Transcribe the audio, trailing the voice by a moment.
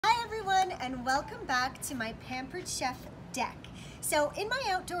and welcome back to my Pampered Chef deck. So in my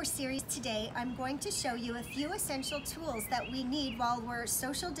outdoor series today, I'm going to show you a few essential tools that we need while we're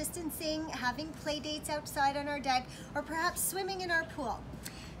social distancing, having play dates outside on our deck, or perhaps swimming in our pool.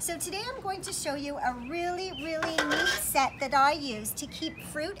 So today I'm going to show you a really neat set that I use to keep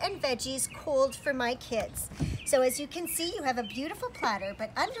fruit and veggies cold for my kids. So as you can see, you have a beautiful platter,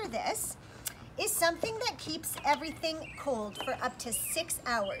 but under this is something that keeps everything cold for up to 6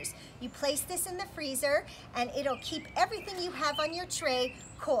 hours. You place this in the freezer and it'll keep everything you have on your tray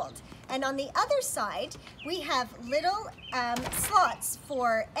cold. And on the other side, we have little slots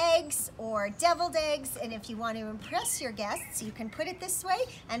for eggs or deviled eggs. And if you want to impress your guests, you can put it this way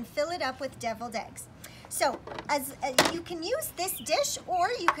and fill it up with deviled eggs. So as you can use this dish, or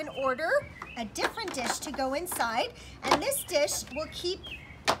you can order a different dish to go inside. And this dish will keep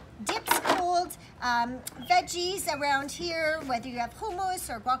dips cold, veggies around here, whether you have hummus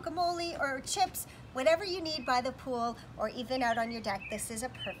or guacamole or chips, whatever you need by the pool or even out on your deck, this is a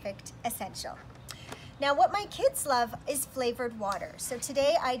perfect essential. Now what my kids love is flavored water. So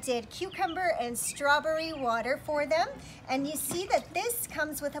today I did cucumber and strawberry water for them, and you see that this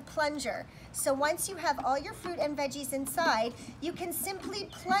comes with a plunger. So once you have all your fruit and veggies inside, you can simply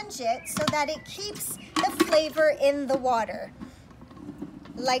plunge it so that it keeps the flavor in the water,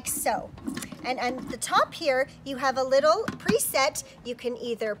 like so. And on the top here, you have a little preset. You can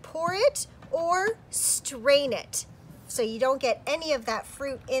either pour it or strain it, so you don't get any of that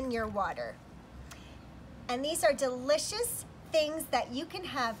fruit in your water. And these are delicious things that you can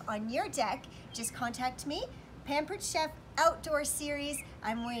have on your deck. Just contact me, Pampered Chef Outdoor Series.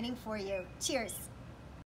 I'm waiting for you. Cheers.